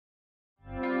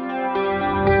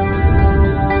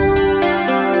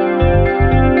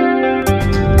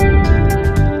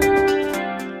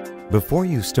Before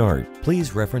you start,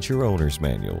 please reference your owner's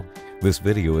manual. This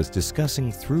video is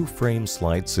discussing through-frame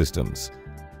slide systems.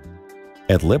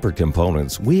 At Lippert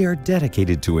Components, we are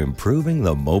dedicated to improving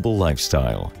the mobile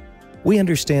lifestyle. We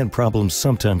understand problems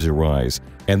sometimes arise,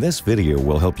 and this video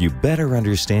will help you better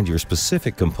understand your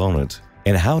specific component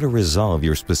and how to resolve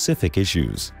your specific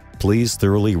issues. Please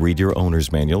thoroughly read your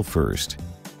owner's manual first.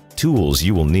 Tools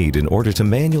you will need in order to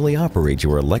manually operate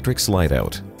your electric slide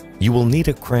out. You will need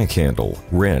a crank handle,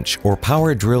 wrench, or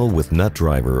power drill with nut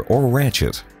driver or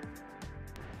ratchet.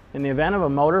 In the event of a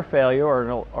motor failure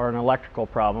or an electrical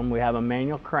problem, we have a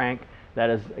manual crank that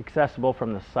is accessible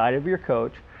from the side of your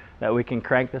coach that we can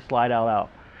crank the slide out.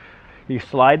 You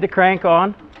slide the crank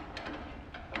on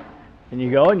and you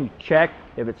go and you check.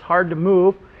 If it's hard to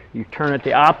move, you turn it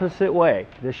the opposite way.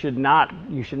 You should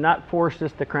not force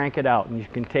this to crank it out, and you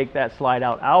can take that slide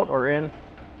out or in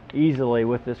easily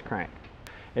with this crank.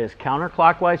 It is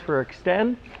counterclockwise for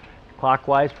extend,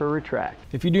 clockwise for retract.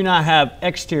 If you do not have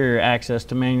exterior access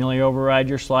to manually override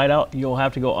your slide out, you'll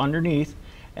have to go underneath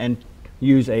and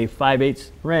use a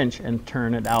 5/8 wrench and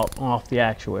turn it out off the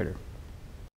actuator.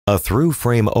 A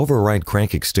through-frame override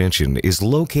crank extension is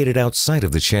located outside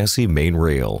of the chassis main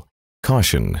rail.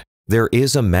 Caution: there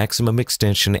is a maximum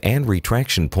extension and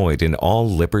retraction point in all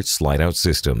Lippert slide-out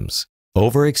systems.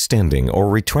 Overextending or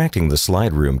retracting the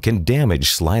slide room can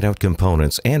damage slide-out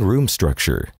components and room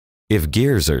structure. If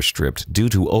gears are stripped due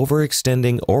to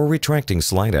overextending or retracting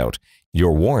slide-out,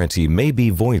 your warranty may be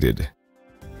voided.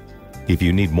 If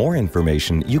you need more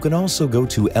information, you can also go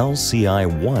to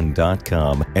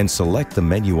lci1.com and select the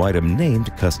menu item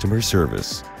named Customer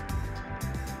Service.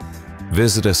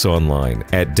 Visit us online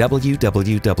at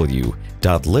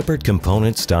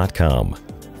www.lippertcomponents.com.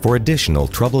 For additional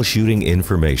troubleshooting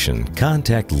information,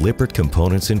 contact Lippert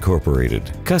Components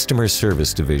Incorporated, Customer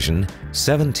Service Division,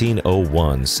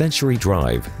 1701 Century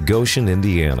Drive, Goshen,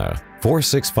 Indiana,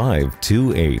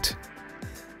 46528.